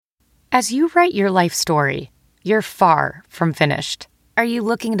As you write your life story, you're far from finished. Are you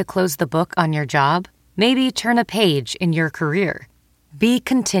looking to close the book on your job? Maybe turn a page in your career? Be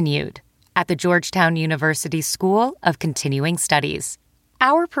continued at the Georgetown University School of Continuing Studies.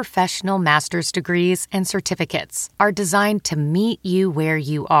 Our professional master's degrees and certificates are designed to meet you where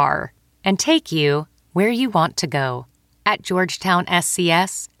you are and take you where you want to go. At Georgetown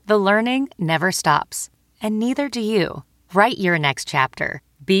SCS, the learning never stops, and neither do you. Write your next chapter.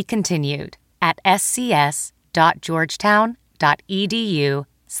 Be continued at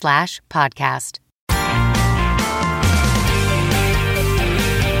scs.georgetown.edu/podcast.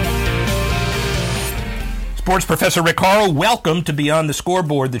 Sports Professor Rick Horrow, welcome to Beyond the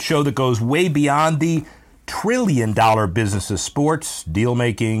Scoreboard, the show that goes way beyond the trillion-dollar business of sports,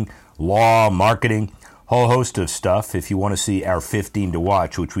 deal-making, law, marketing, whole host of stuff. If you want to see our 15 to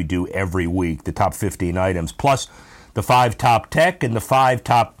watch, which we do every week, the top 15 items, plus the 5 top tech and the 5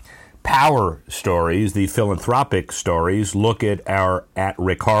 top power stories, the philanthropic stories, look at our at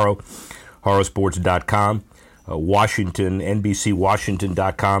Rick Horrow, horrowsports.com, Washington,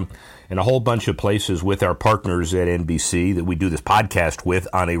 NBCWashington.com, and a whole bunch of places with our partners at NBC that we do this podcast with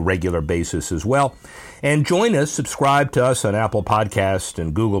on a regular basis as well. And join us, subscribe to us on Apple Podcasts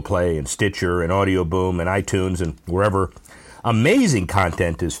and Google Play and Stitcher and Audio Boom and iTunes and wherever amazing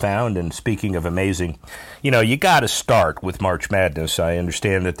content is found. And speaking of amazing, you got to start with March Madness. I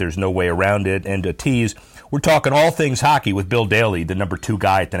understand that there's no way around it. And to tease, we're talking all things hockey with Bill Daly, the number 2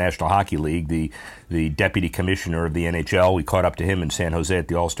 guy at the National Hockey League, the deputy commissioner of the NHL. We caught up to him in San Jose at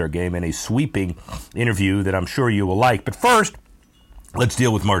the All-Star Game in a sweeping interview that I'm sure you will like. But first, let's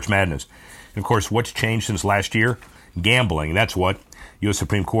deal with March Madness. And of course, what's changed since last year? Gambling. That's what. U.S.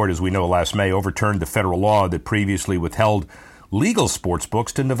 Supreme Court, as we know, last May overturned the federal law that previously withheld legal sports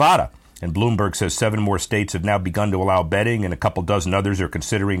books to Nevada. And Bloomberg says 7 more states have now begun to allow betting, and a couple dozen others are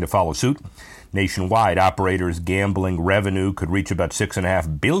considering to follow suit. Nationwide, operators' gambling revenue could reach about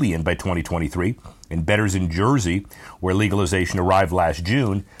 $6.5 billion by 2023. And bettors in Jersey, where legalization arrived last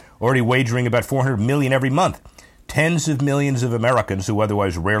June, already wagering about $400 million every month. Tens of millions of Americans who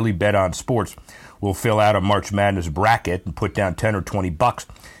otherwise rarely bet on sports will fill out a March Madness bracket and put down $10 or $20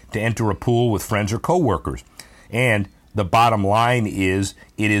 to enter a pool with friends or coworkers. And the bottom line is,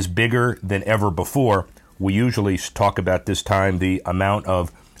 it is bigger than ever before. We usually talk about this time the amount of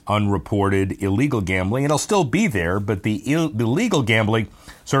unreported illegal gambling. It'll still be there, but the illegal gambling,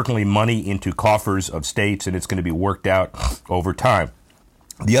 certainly money into coffers of states, and it's going to be worked out over time.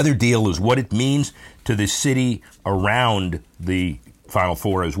 The other deal is what it means to the city around the Final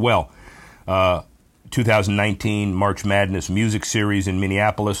Four as well. 2019 March Madness music series in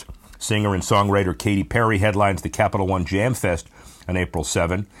Minneapolis. Singer and songwriter Katy Perry headlines the Capital One Jam Fest on April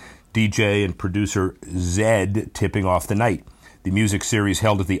 7. DJ and producer Zedd tipping off the night. The music series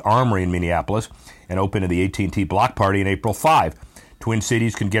held at the Armory in Minneapolis and opened at the AT&T Block Party on April 5. Twin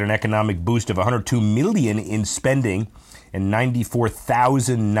Cities can get an economic boost of $102 million in spending and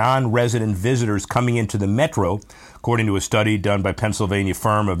 94,000 non-resident visitors coming into the metro, according to a study done by Pennsylvania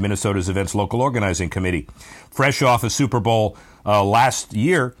firm of Minnesota's Events Local Organizing Committee. Fresh off a Super Bowl last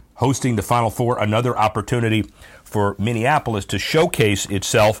year, hosting the Final Four, another opportunity for Minneapolis to showcase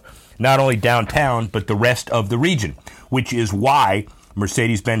itself not only downtown, but the rest of the region, which is why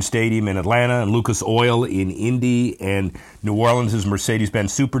Mercedes-Benz Stadium in Atlanta and Lucas Oil in Indy and New Orleans'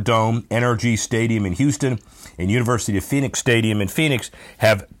 Mercedes-Benz Superdome, NRG Stadium in Houston, and University of Phoenix Stadium in Phoenix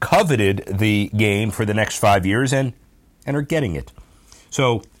have coveted the game for the next 5 years and are getting it.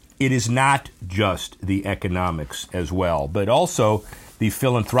 So it is not just the economics as well, but also the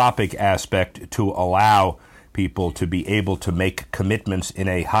philanthropic aspect to allow people to be able to make commitments in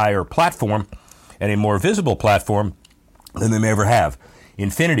a higher platform and a more visible platform than they may ever have.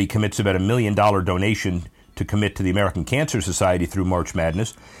 Infinity commits about $1 million donation to commit to the American Cancer Society through March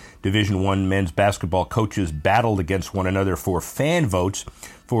Madness. Division I men's basketball coaches battled against one another for fan votes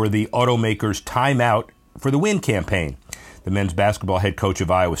for the automaker's Timeout for the Win campaign. The men's basketball head coach of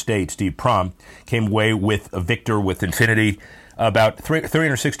Iowa State, Steve Prohm, came away with a victor with Infinity, about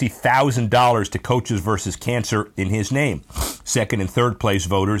 $360,000 to Coaches versus Cancer in his name. Second and third place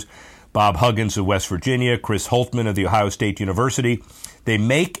voters, Bob Huggins of West Virginia, Chris Holtman of the Ohio State University. They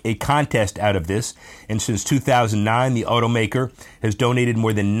make a contest out of this, and since 2009, the automaker has donated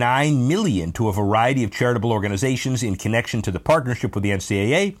more than $9 million to a variety of charitable organizations in connection to the partnership with the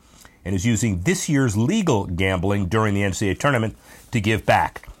NCAA, and is using this year's legal gambling during the NCAA tournament to give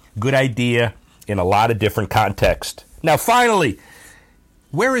back. Good idea in a lot of different contexts. Now, finally,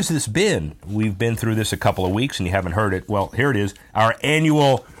 where has this been? We've been through this a couple of weeks, and you haven't heard it. Well, here it is, our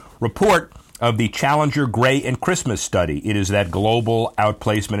annual report of the Challenger Gray and Christmas study. It is that global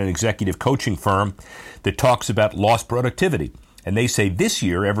outplacement and executive coaching firm that talks about lost productivity. And they say this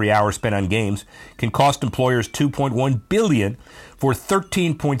year, every hour spent on games can cost employers $2.1 billion for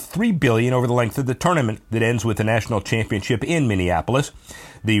 $13.3 billion over the length of the tournament that ends with the national championship in Minneapolis.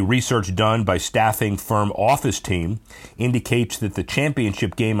 The research done by staffing firm Office Team indicates that the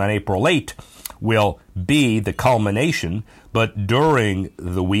championship game on April 8 will be the culmination, but during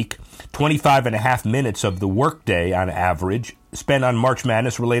the week, 25 and a half minutes of the workday on average spent on March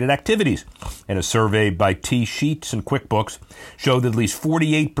Madness-related activities. And a survey by T-Sheets and QuickBooks showed that at least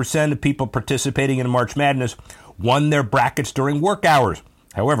 48% of people participating in March Madness won their brackets during work hours.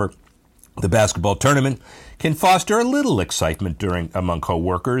 However, the basketball tournament can foster a little excitement among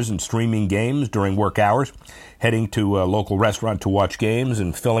co-workers and streaming games during work hours, heading to a local restaurant to watch games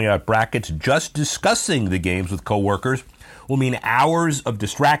and filling out brackets. Just discussing the games with co-workers will mean hours of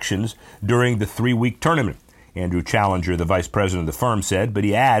distractions during the 3-week tournament. Andrew Challenger, the vice president of the firm, said, but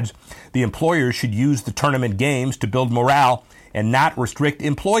he adds, the employers should use the tournament games to build morale and not restrict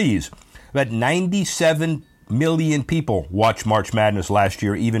employees. About 97 million people watched March Madness last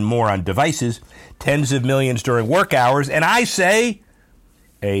year, even more on devices, tens of millions during work hours. And I say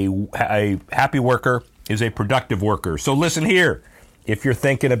a happy worker is a productive worker. So listen here. If you're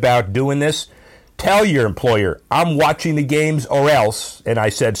thinking about doing this, tell your employer, I'm watching the games or else, and I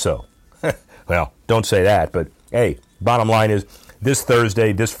said so. Well, don't say that, but hey, bottom line is this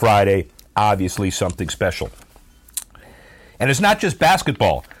Thursday, this Friday, obviously something special. And it's not just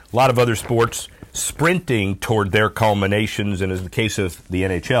basketball. A lot of other sports sprinting toward their culminations, and in the case of the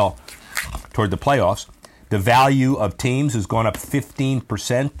NHL, toward the playoffs. The value of teams has gone up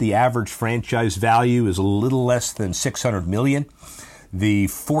 15%. The average franchise value is a little less than $600 million. The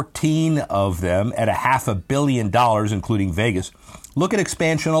 14 of them at $500 million, including Vegas. Look at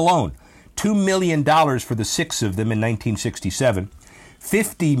expansion alone. $2 million for the 6 of them in 1967.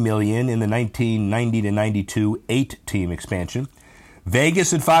 $50 million in the 1990 to 92 8-team expansion.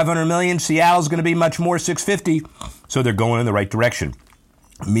 Vegas at $500 million. Seattle's going to be much more, $650. So they're going in the right direction.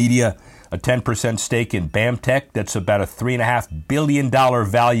 Media, a 10% stake in BAMTech. That's about a $3.5 billion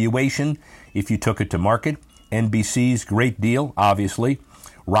valuation if you took it to market. NBC's great deal, obviously.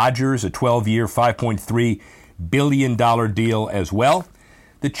 Rogers, a 12-year, $5.3 billion deal as well.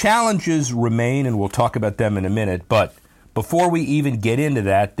 The challenges remain, and we'll talk about them in a minute, but before we even get into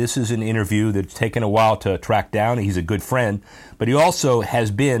that, this is an interview that's taken a while to track down. He's a good friend, but he also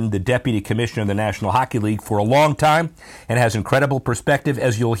has been the deputy commissioner of the National Hockey League for a long time and has incredible perspective,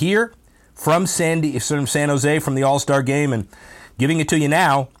 as you'll hear, from San Jose, from the All-Star Game, and giving it to you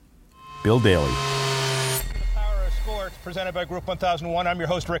now, Bill Daly. Power of Sports, presented by Group 1001. I'm your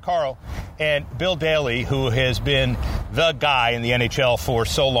host, Rick Horrow. And Bill Daly, who has been the guy in the NHL for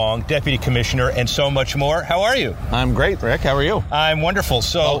so long, deputy commissioner, and so much more. How are you? I'm great, Rick. How are you? I'm wonderful.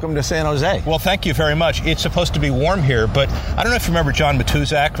 So, welcome to San Jose. Well, thank you very much. It's supposed to be warm here, but I don't know if you remember John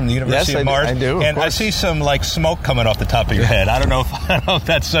Matuzak from the University of Mars. I do. And I see some smoke coming off the top of your head. I don't know if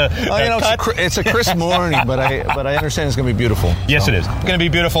that's a cut. It's a crisp morning, but I understand it's going to be beautiful. Yes, it is. It's going to be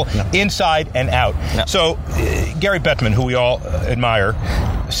beautiful inside and out. Yeah. So, Gary Bettman, who we all admire,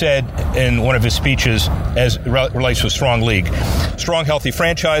 said in one of his speeches, as relates to a strong league, strong, healthy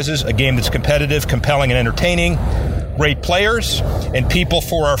franchises, a game that's competitive, compelling, and entertaining, great players, and people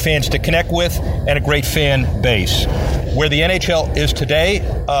for our fans to connect with, and a great fan base. Where the NHL is today,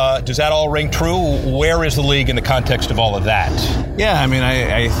 does that all ring true? Where is the league in the context of all of that? Yeah, I mean,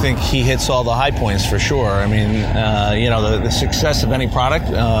 I think he hits all the high points for sure. I mean, the success of any product,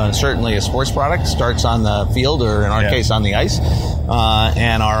 certainly a sports product, starts on the field, or in our case, on the ice.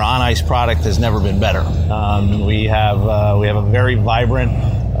 And our on-ice product has never been better. We have a very vibrant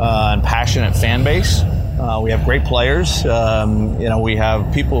and passionate fan base. We have great players. We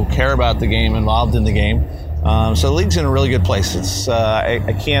have people who care about the game, involved in the game. So the league's in a really good place. It's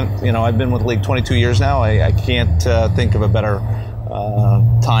I can't, I've been with the league 22 years now. I can't think of a better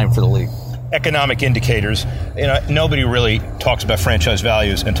time for the league. Economic indicators, nobody really talks about franchise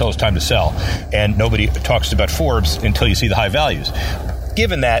values until it's time to sell, and nobody talks about Forbes until you see the high values.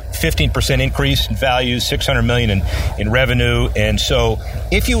 Given that 15% increase in values, $600 million in revenue, and so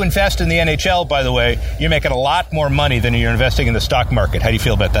if you invest in the NHL, by the way, you're making a lot more money than you're investing in the stock market. How do you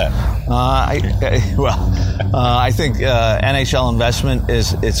feel about that? I think NHL investment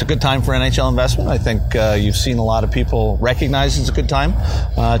it's a good time for NHL investment. I think you've seen a lot of people recognize it's a good time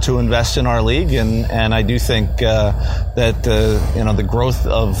to invest in our league, and I do think that the growth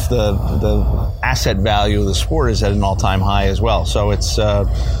of the asset value of the sport is at an all-time high as well. So it's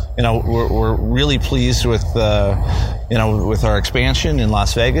we're really pleased with with our expansion in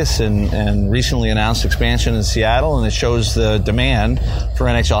Las Vegas and recently announced expansion in Seattle, and it shows the demand for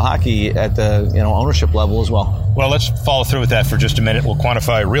NHL hockey at the ownership level as well. Well, let's follow through with that for just a minute. We'll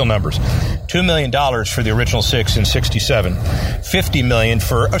quantify real numbers. $2 million for the original 6 in 67, $50 million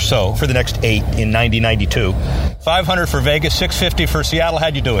for the next 8 in 90-92, $500 for Vegas, $650 for Seattle.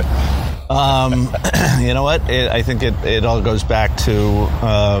 How'd you do it? You know what? I think it all goes back to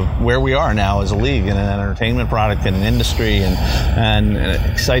where we are now as a league and an entertainment product and an industry and an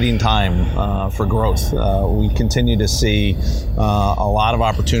exciting time for growth. We continue to see a lot of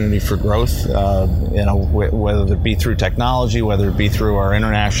opportunity for growth, whether it be through technology, whether it be through our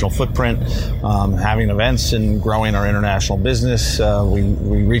international footprint, having events and growing our international business.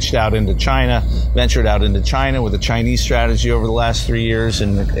 We reached out into China, ventured out into China with a Chinese strategy over the last 3 years,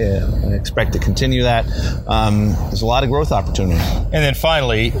 and expect to continue that. There's a lot of growth opportunities. And then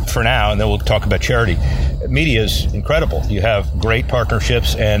finally, for now, and then we'll talk about charity, media is incredible. You have great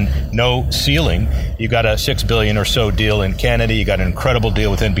partnerships and no ceiling. You got a $6 billion or so deal in Canada. You got an incredible deal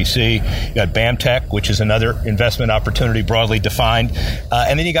with NBC. You got BAMTech, which is another investment opportunity broadly defined.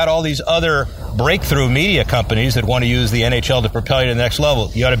 And then you got all these other breakthrough media companies that want to use the NHL to propel you to the next level.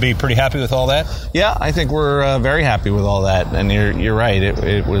 You ought to be pretty happy with all that? Yeah, I think we're very happy with all that. And you're right.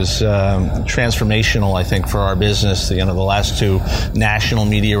 It was transformational, I think, for our business. The last 2 national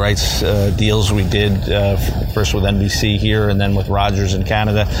media rights deals we did, first with NBC here and then with Rogers in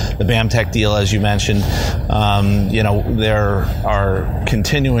Canada. The BAMTech deal, as you mentioned, there are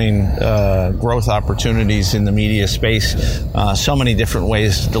continuing growth opportunities in the media space. So many different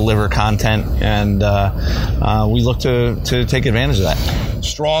ways to deliver content, and we look to take advantage of that.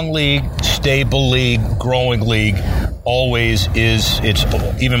 Strong league, stable league, growing league always is. It's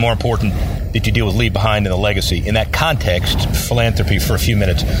even more important that you deal with leave behind and the legacy. In that context, philanthropy for a few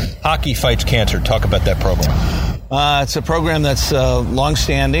minutes. Hockey Fights Cancer. Talk about that program. It's a program that's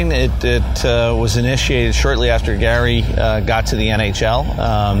long-standing. It was initiated shortly after Gary got to the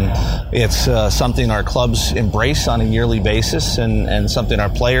NHL. It's something our clubs embrace on a yearly basis and something our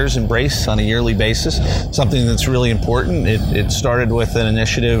players embrace on a yearly basis, something that's really important. It started with an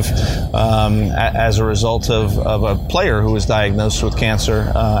initiative as a result of a player who was diagnosed with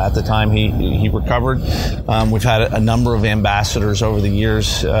cancer at the time he recovered. We've had a number of ambassadors over the years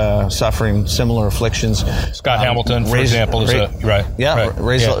suffering similar afflictions. Scott Hamilton, for example, is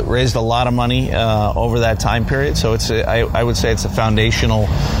raised a lot of money over that time period. So I would say it's a foundational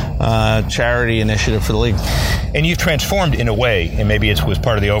charity initiative for the league. And you've transformed in a way, and maybe it was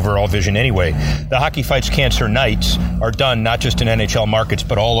part of the overall vision anyway. The Hockey Fights Cancer Nights are done not just in NHL markets,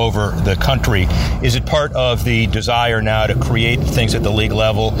 but all over the country. Is it part of the desire now to create things at the league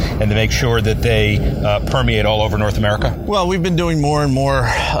level and to make sure that they permeate all over North America? Well, we've been doing more and more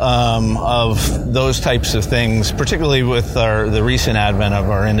of those types of things, particularly with the recent advent of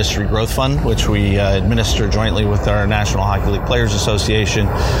our Industry Growth Fund, which we administer jointly with our National Hockey League Players Association.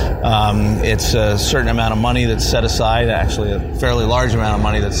 It's a certain amount of money that's set aside, actually a fairly large amount of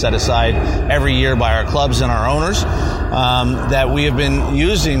money that's set aside every year by our clubs and our owners that we have been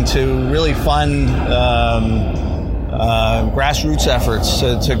using to really fund grassroots efforts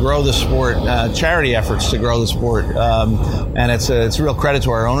to grow the sport, charity efforts to grow the sport, and it's a real credit to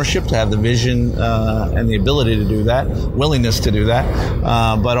our ownership to have the vision and the ability to do that, willingness to do that,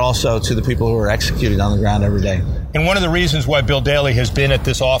 but also to the people who are executing on the ground every day. And one of the reasons why Bill Daly has been at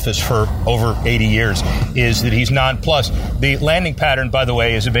this office for over 80 years is that he's nonplussed. The landing pattern, by the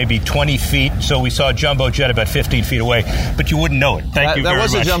way, is maybe 20 feet, so we saw a jumbo jet about 15 feet away, but you wouldn't know it. Thank you very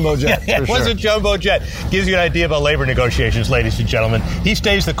much. That was a jumbo jet. Yeah, it was a jumbo jet. Gives you an idea about labor negotiations, ladies and gentlemen. He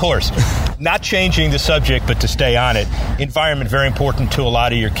stays the course. Not changing the subject, but to stay on it. Environment, very important to a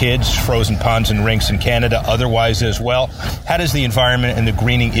lot of your kids. Frozen ponds and rinks in Canada, otherwise as well. How does the environment and the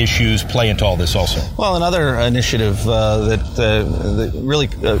greening issues play into all this also? Well, another initiative that really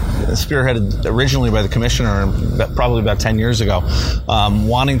spearheaded originally by the commissioner probably about 10 years ago,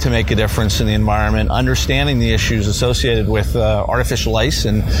 wanting to make a difference in the environment, understanding the issues associated with artificial ice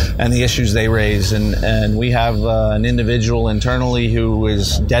and the issues they raise. And we have an individual internally who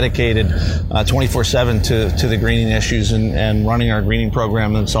is dedicated 24/7 to the greening issues and running our greening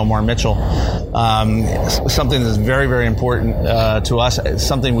program, and Omar Mitchell. Something that's very, very important to us,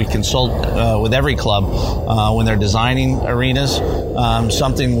 something we consult with every club when they're they're designing arenas.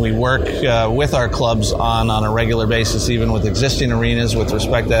 Something we work with our clubs on a regular basis, even with existing arenas, with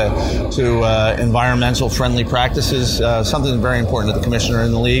respect to environmental friendly practices. Something very important to the commissioner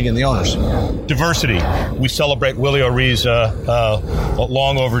and the league and the owners. Diversity. We celebrate Willie O'Ree's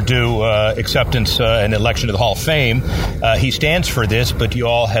long overdue acceptance and election to the Hall of Fame. He stands for this, but you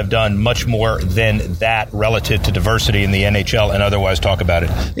all have done much more than that relative to diversity in the NHL and otherwise. Talk about it.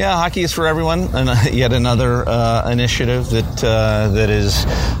 Yeah, hockey is for everyone, and yet another initiative that is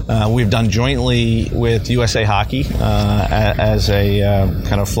we've done jointly with USA Hockey as a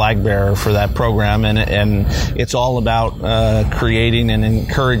kind of flag bearer for that program, and it's all about creating and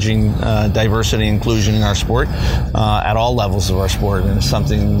encouraging diversity and inclusion in our sport at all levels of our sport, and it's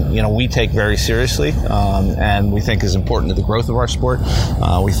something we take very seriously, and we think is important to the growth of our sport.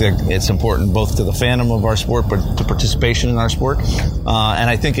 We think it's important both to the fandom of our sport, but to participation in our sport. And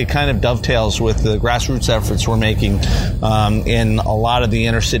I think it kind of dovetails with the grassroots efforts we're making in a lot of the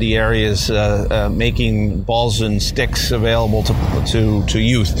inner city areas, making balls and sticks available to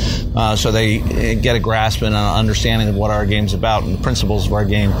youth, so they get a grasp and an understanding of what our game's about and the principles of our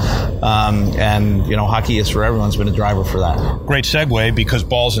game. And hockey is for everyone's been a driver for that. Great segue, because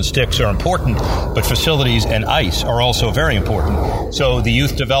balls and sticks are important, but facilities and ice are also very important. So the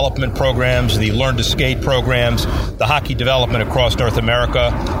youth development programs, the Learn to Skate programs, the hockey development across North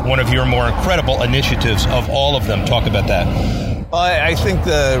America, one of your more incredible initiatives of all of them. Talk about that. I think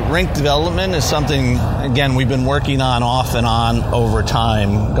the rink development is something, again, we've been working on off and on over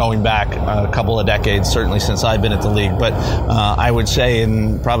time, going back a couple of decades, certainly since I've been at the league. But I would say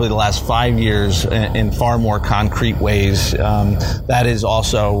in probably the last 5 years, in far more concrete ways, that is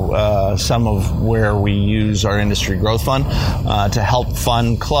also some of where we use our industry growth fund to help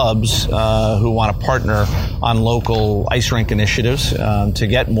fund clubs who want to partner on local ice rink initiatives to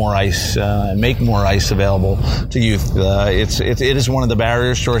get more ice and make more ice available to youth. It is one of the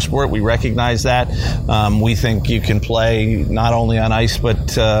barriers to our sport. We recognize that. We think you can play not only on ice,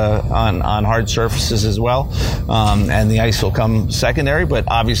 but on hard surfaces as well. And the ice will come secondary, but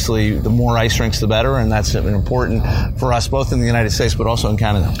obviously the more ice rinks, the better. And that's important for us, both in the United States, but also in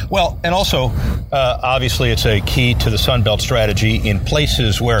Canada. Well, and also, obviously, it's a key to the Sun Belt strategy in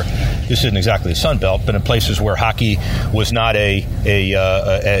places where, this isn't exactly the Sun Belt, but in places where hockey was not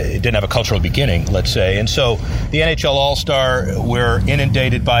it didn't have a cultural beginning, let's say. And so the NHL All-Star, we're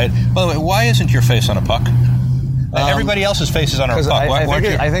inundated by it. By the way, why isn't your face on a puck? Everybody else's face is on a puck.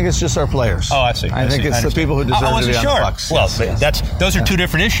 I think it's just our players. Oh, I see. I think it's the people who deserve to be on the pucks. Well, those are two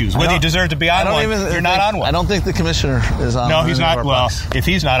different issues. Whether you deserve to be on one, you're not on one. I don't think the commissioner is on one. No, he's not. Well, if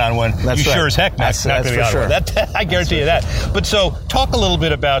he's not on one, you sure as heck not going to be on one. I guarantee you that. But so, talk a little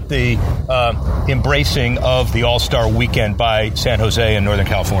bit about the embracing of the All-Star Weekend by San Jose and Northern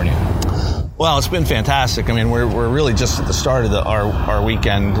California. Well, it's been fantastic. I mean, we're really just at the start of our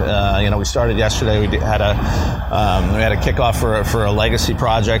weekend. We started yesterday. We had a kickoff for a legacy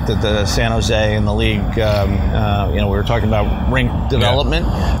project at the San Jose and the league. We were talking about rink development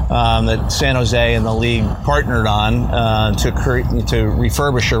that San Jose and the league partnered on to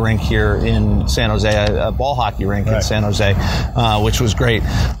refurbish a rink here in San Jose, a ball hockey rink in San Jose, which was great.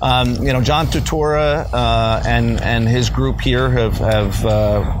 John Tutora and his group here have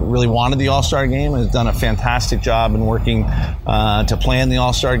really wanted the All-Star game, has done a fantastic job in working to plan the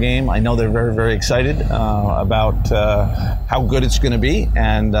All-Star game. I know they're very, very excited about how good it's going to be,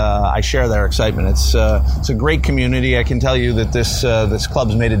 and I share their excitement. It's a great community. I can tell you that this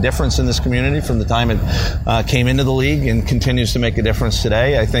club's made a difference in this community from the time it came into the league and continues to make a difference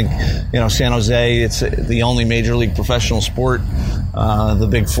today. I think San Jose, it's the only major league professional sport, the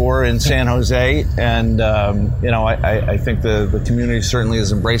Big Four in San Jose, and I think the community certainly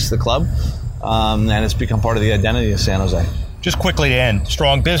has embraced the club. And it's become part of the identity of San Jose. Just quickly to end,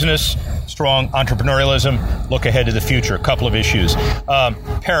 strong business, strong entrepreneurialism, look ahead to the future. A couple of issues.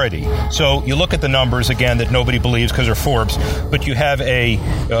 Parity. So you look at the numbers, again, that nobody believes because they're Forbes, but you have a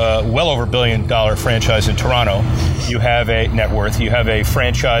well over $1 billion franchise in Toronto. You have a net worth. You have a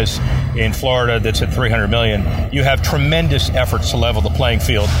franchise in Florida that's at $300 million. You have tremendous efforts to level the playing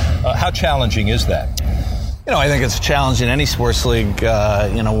field. How challenging is that? I think it's a challenge in any sports league,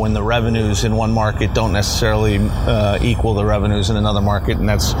 when the revenues in one market don't necessarily equal the revenues in another market. And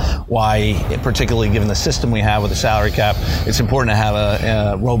that's why, particularly given the system we have with the salary cap, it's important to have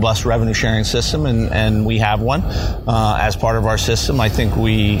a robust revenue sharing system. And we have one as part of our system. I think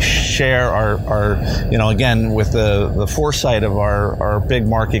we share our again, with the foresight of our big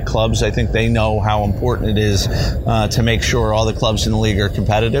market clubs, I think they know how important it is to make sure all the clubs in the league are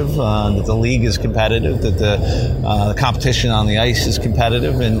competitive, that the league is competitive, that the the competition on the ice is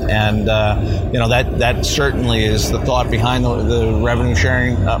competitive, and that certainly is the thought behind the revenue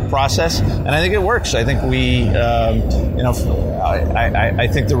sharing process, and I think it works. I think I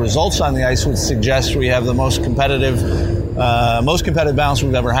think the results on the ice would suggest we have the most competitive balance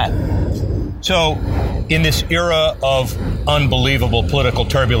we've ever had. So, in this era of unbelievable political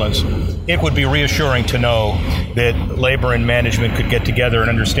turbulence, it would be reassuring to know that labor and management could get together and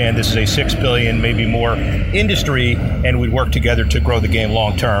understand this is a $6 billion, maybe more, industry, and we'd work together to grow the game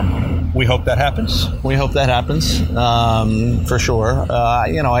long term. We hope that happens. We hope that happens, for sure.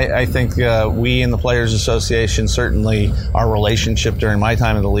 I think we in the Players Association, certainly our relationship during my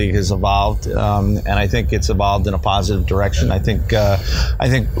time in the league has evolved, and I think it's evolved in a positive direction. I think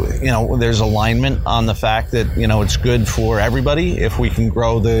there's alignment on the fact that it's good for everybody if we can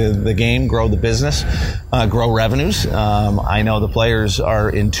grow the game, grow the business, grow revenues. I know the players are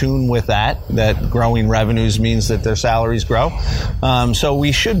in tune with that growing revenues means that their salaries grow. So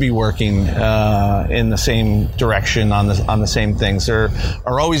we should be working in the same direction on the same things. There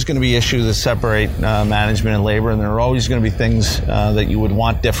are always going to be issues that separate management and labor, and there are always going to be things that you would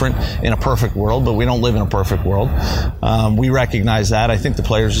want different in a perfect world, but we don't live in a perfect world. We recognize that. I think the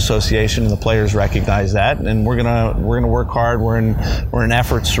Players Association and the players recognize that, and we're gonna work hard. We're in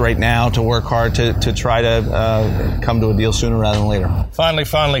efforts right now to work hard to try to come to a deal sooner rather than later.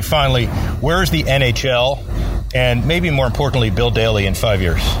 Finally, where's the NHL and maybe more importantly, Bill Daly in 5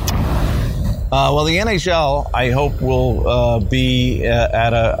 years? Well, the NHL, I hope, will be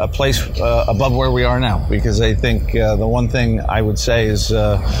at a place above where we are now, because I think the one thing I would say is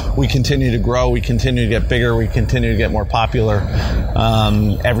we continue to grow, we continue to get bigger, we continue to get more popular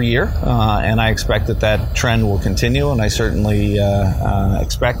every year, and I expect that trend will continue, and I certainly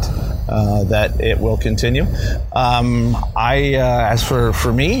expect that it will continue. As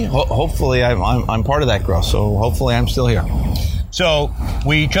for me, hopefully I'm part of that growth, so hopefully I'm still here. So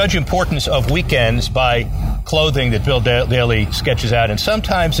we judge importance of weekends by clothing that Bill Daly sketches out, and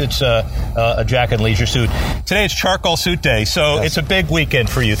sometimes it's a jacket and leisure suit. Today it's charcoal suit day, so yes. It's a big weekend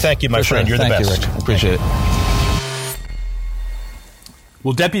for you. Thank you, my friend. You're the best. Thank you, Rich. Appreciate it.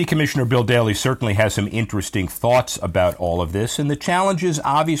 Well, Deputy Commissioner Bill Daly certainly has some interesting thoughts about all of this, and the challenges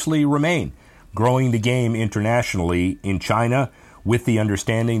obviously remain. Growing the game internationally in China, with the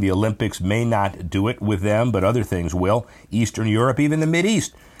understanding the Olympics may not do it with them, but other things will. Eastern Europe, even the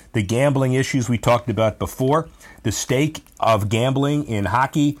Mideast. The gambling issues we talked about before. The stake of gambling in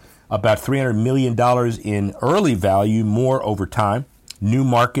hockey, about $300 million in early value, more over time. New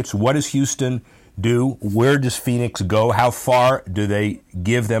markets. What does Houston do? Where does Phoenix go? How far do they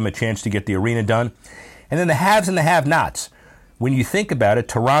give them a chance to get the arena done? And then the haves and the have-nots. When you think about it,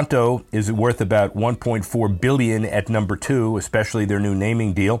 Toronto is worth about $1.4 billion at number 2, especially their new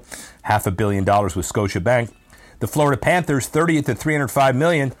naming deal, $500 million with Scotiabank. The Florida Panthers, 30th at $305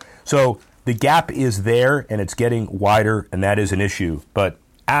 million. So the gap is there, and it's getting wider, and that is an issue. But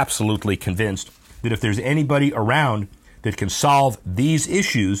absolutely convinced that if there's anybody around that can solve these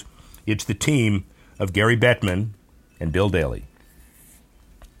issues, it's the team of Gary Bettman and Bill Daly.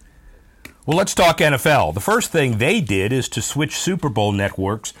 Well, let's talk NFL. The first thing they did is to switch Super Bowl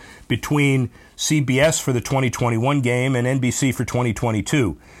networks between CBS for the 2021 game and NBC for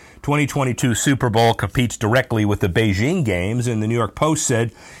 2022. 2022 Super Bowl competes directly with the Beijing games, and the New York Post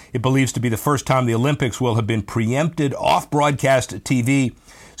said it believes to be the first time the Olympics will have been preempted off broadcast TV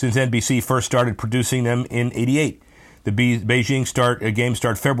since NBC first started producing them in '88. The Beijing games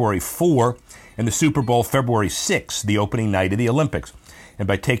start February 4, and the Super Bowl February 6, the opening night of the Olympics. And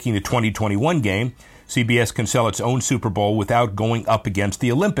by taking the 2021 game, CBS can sell its own Super Bowl without going up against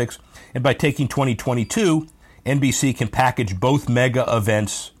the Olympics. And by taking 2022, NBC can package both mega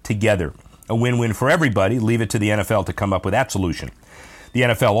events together. A win-win for everybody. Leave it to the NFL to come up with that solution. The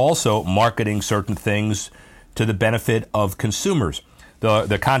NFL also marketing certain things to the benefit of consumers.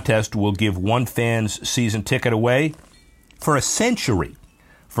 The contest will give one fan's season ticket away for a century.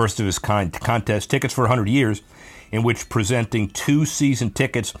 First of its kind contest, tickets for 100 years, in which presenting 2 season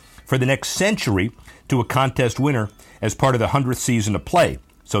tickets for the next century to a contest winner as part of the 100th season of play,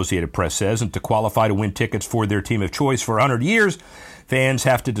 Associated Press says. And to qualify to win tickets for their team of choice for 100 years, fans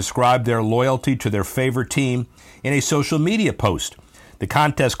have to describe their loyalty to their favorite team in a social media post. The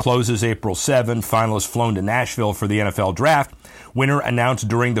contest closes April 7. Finalists flown to Nashville for the NFL Draft. Winner announced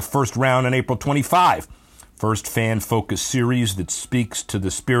during the first round on April 25. First fan-focused series that speaks to the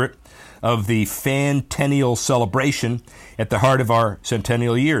spirit of the Fantennial celebration at the heart of our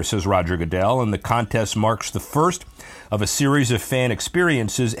centennial year, says Roger Goodell, and the contest marks the first of a series of fan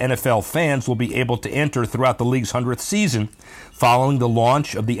experiences NFL fans will be able to enter throughout the league's 100th season following the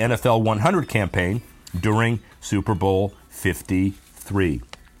launch of the NFL 100 campaign during Super Bowl 53.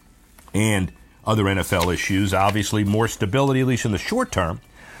 And other NFL issues, obviously more stability, at least in the short term.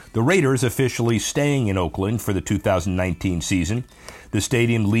 The Raiders officially staying in Oakland for the 2019 season. The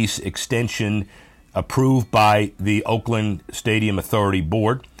stadium lease extension approved by the Oakland Stadium Authority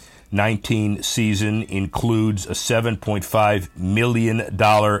Board. 19 season includes a $7.5 million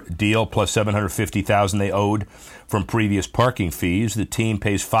deal plus $750,000 they owed from previous parking fees. The team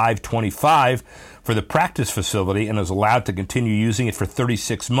pays $525 for the practice facility and is allowed to continue using it for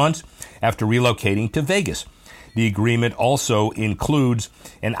 36 months after relocating to Vegas. The agreement also includes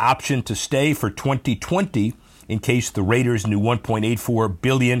an option to stay for 2020 in case the Raiders' new $1.84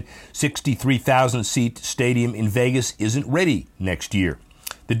 billion, 63,000-seat stadium in Vegas isn't ready next year.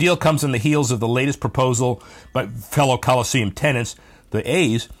 The deal comes on the heels of the latest proposal by fellow Coliseum tenants, the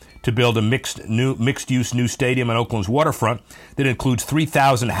A's, to build a mixed-use new stadium on Oakland's waterfront that includes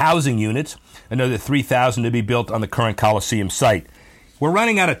 3,000 housing units, another 3,000 to be built on the current Coliseum site. We're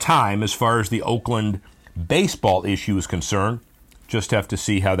running out of time as far as the Oakland baseball issue is concerned. Just have to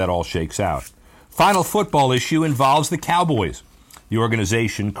see how that all shakes out. Final football issue involves the Cowboys. The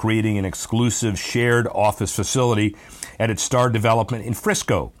organization creating an exclusive shared office facility at its Star Development in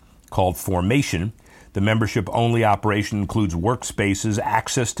Frisco called Formation. The membership-only operation includes workspaces,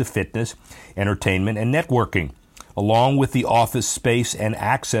 access to fitness, entertainment, and networking. Along with the office space and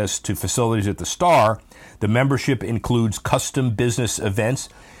access to facilities at the Star, the membership includes custom business events.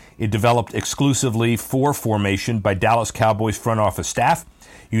 It developed exclusively for Formation by Dallas Cowboys front office staff,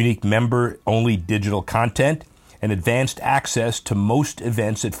 unique member-only digital content, and advanced access to most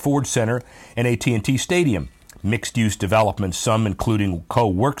events at Ford Center and AT&T Stadium. Mixed-use developments, some including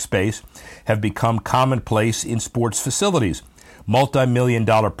co-workspace, have become commonplace in sports facilities.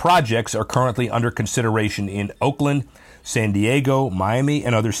 Multi-million-dollar projects are currently under consideration in Oakland, San Diego, Miami,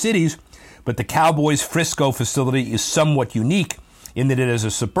 and other cities, but the Cowboys' Frisco facility is somewhat unique in that it has a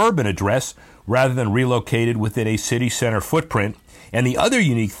suburban address rather than relocated within a city center footprint. And the other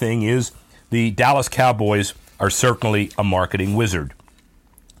unique thing is the Dallas Cowboys are certainly a marketing wizard.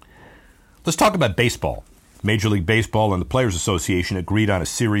 Let's talk about baseball. Major League Baseball and the Players Association agreed on a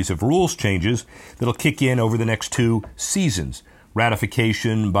series of rules changes that'll kick in over the next 2 seasons.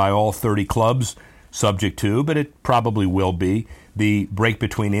 Ratification by all 30 clubs, subject to, but it probably will be, the break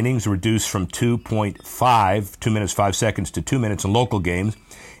between innings reduced from 2.5, 2 minutes 5 seconds, to 2 minutes in local games,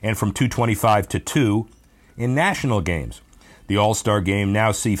 and from 2:25 to 2 in national games. The All-Star Game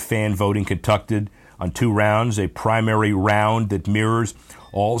now see fan voting conducted on 2 rounds, a primary round that mirrors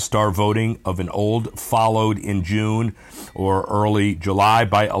All-Star voting of an old, followed in June or early July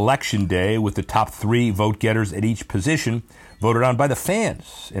by Election Day, with the top 3 vote-getters at each position voted on by the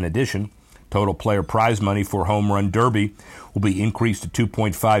fans. In addition, total player prize money for Home Run Derby will be increased to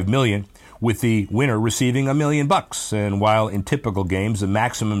 $2.5 million, with the winner receiving $1 million. And while in typical games, the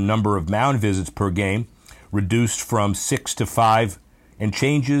maximum number of mound visits per game reduced from 6 to 5, and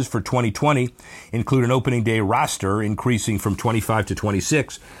changes for 2020 include an opening day roster increasing from 25 to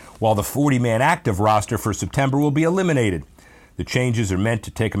 26, while the 40-man active roster for September will be eliminated. The changes are meant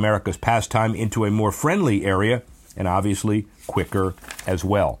to take America's pastime into a more friendly area and obviously quicker as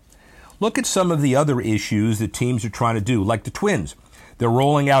well. Look at some of the other issues that teams are trying to do, like the Twins. They're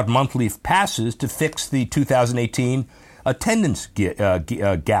rolling out monthly passes to fix the 2018 attendance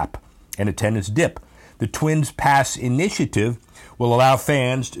gap and attendance dip. The Twins Pass initiative will allow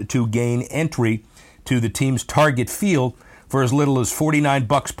fans to gain entry to the team's target field for as little as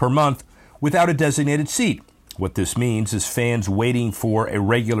 $49 per month without a designated seat. What this means is fans waiting for a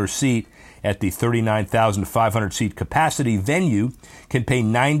regular seat at the 39,500-seat capacity venue can pay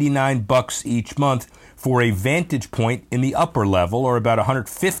 $99 each month for a vantage point in the upper level, or about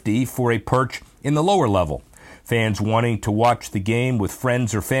 $150 for a perch in the lower level. Fans wanting to watch the game with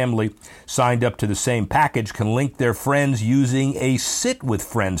friends or family signed up to the same package can link their friends using a Sit with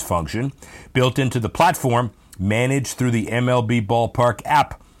Friends function built into the platform, managed through the MLB Ballpark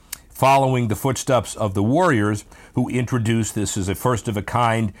app. Following the footsteps of the Warriors, who introduced this as a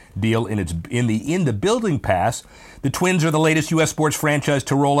first-of-a-kind deal in the building pass, the Twins are the latest U.S. sports franchise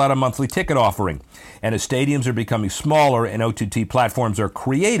to roll out a monthly ticket offering. And as stadiums are becoming smaller and OTT platforms are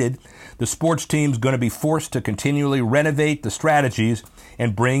created, the sports team's going to be forced to continually renovate the strategies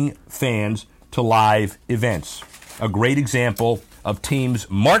and bring fans to live events. A great example of teams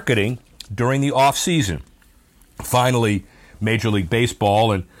marketing during the off-season. Finally, Major League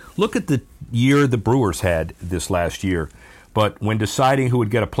Baseball, and look at the year the Brewers had this last year. But when deciding who would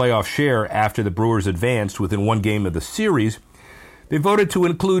get a playoff share after the Brewers advanced within 1 game of the series, they voted to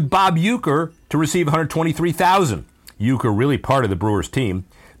include Bob Uecker to receive $123,000. Uecker really part of the Brewers team.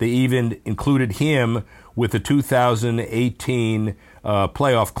 They even included him with the 2018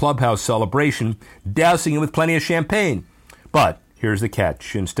 playoff clubhouse celebration, dousing him with plenty of champagne. But here's the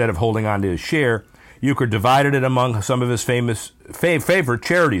catch. Instead of holding on to his share, Euchre divided it among some of his famous favorite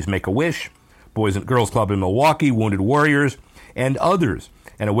charities, Make-A-Wish, Boys and Girls Club in Milwaukee, Wounded Warriors, and others.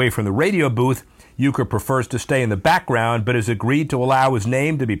 And away from the radio booth, Euchre prefers to stay in the background, but has agreed to allow his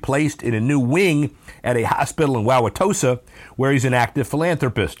name to be placed in a new wing at a hospital in Wauwatosa, where he's an active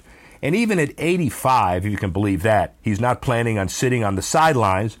philanthropist. And even at 85, if you can believe that, he's not planning on sitting on the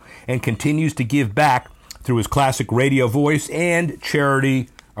sidelines and continues to give back through his classic radio voice and charity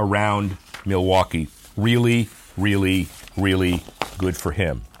around Milwaukee. Really, really, really good for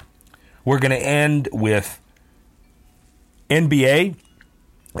him. We're going to end with NBA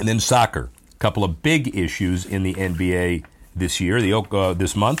and then soccer. A couple of big issues in the NBA this year,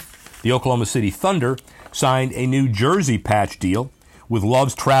 this month. The Oklahoma City Thunder signed a new jersey patch deal with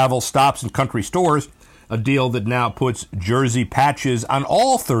Love's Travel Stops and Country Stores, a deal that now puts jersey patches on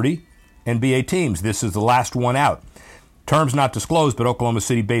all 30 NBA teams. This is the last one out. Terms not disclosed, but Oklahoma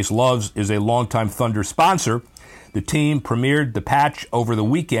City-based Love's is a longtime Thunder sponsor. The team premiered the patch over the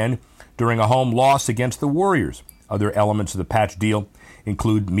weekend during a home loss against the Warriors. Other elements of the patch deal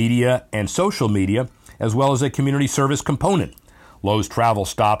include media and social media, as well as a community service component. Lowe's Travel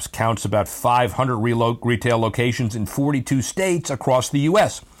Stops counts about 500 retail locations in 42 states across the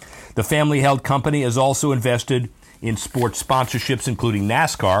U.S. The family-held company has also invested in sports sponsorships, including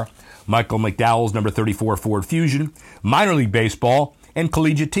NASCAR, Michael McDowell's number 34 Ford Fusion, minor league baseball, and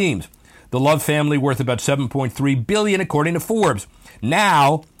collegiate teams. The Love family worth about $7.3 billion, according to Forbes.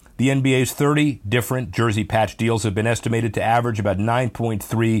 Now, the NBA's 30 different jersey patch deals have been estimated to average about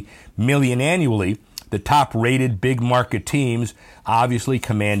 $9.3 million annually. The top-rated big market teams obviously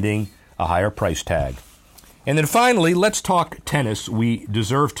commanding a higher price tag. And then finally, let's talk tennis. We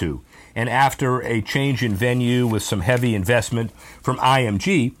deserve to. And after a change in venue with some heavy investment from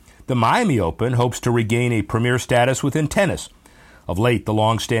IMG, the Miami Open hopes to regain a premier status within tennis. Of late, the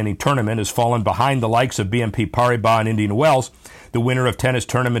long-standing tournament has fallen behind the likes of BNP Paribas and Indian Wells, the winner of Tennis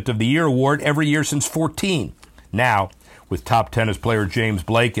Tournament of the Year award every year since 2014. Now, with top tennis player James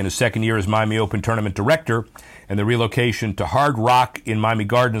Blake in his second year as Miami Open tournament director and the relocation to Hard Rock in Miami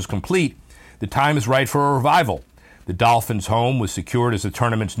Gardens complete, the time is right for a revival. The Dolphins' home was secured as the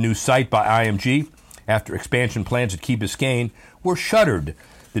tournament's new site by IMG after expansion plans at Key Biscayne were shuttered.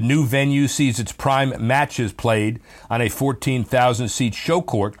 The new venue sees its prime matches played on a 14,000-seat show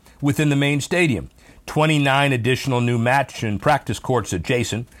court within the main stadium. 29 additional new match and practice courts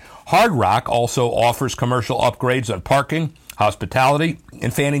adjacent. Hard Rock also offers commercial upgrades on parking, hospitality,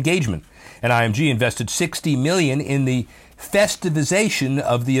 and fan engagement. And IMG invested $60 million in the festivization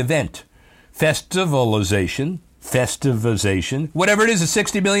of the event. Festivization, whatever it is, it's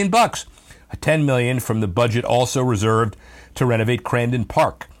 $60 million. $10 million from the budget also reserved to renovate Crandon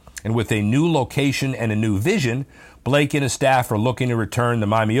Park. And with a new location and a new vision, Blake and his staff are looking to return the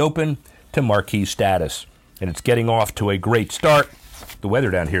Miami Open to marquee status. And it's getting off to a great start. The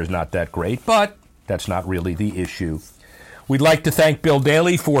weather down here is not that great, but that's not really the issue. We'd like to thank Bill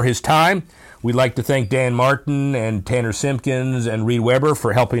Daly for his time. We'd like to thank Dan Martin and Tanner Simpkins and Reed Weber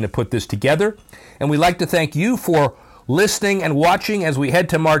for helping to put this together. And we'd like to thank you for listening and watching as we head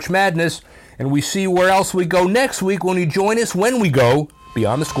to March Madness. And we see where else we go next week when you join us when we go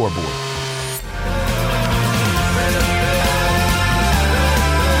Beyond the Scoreboard.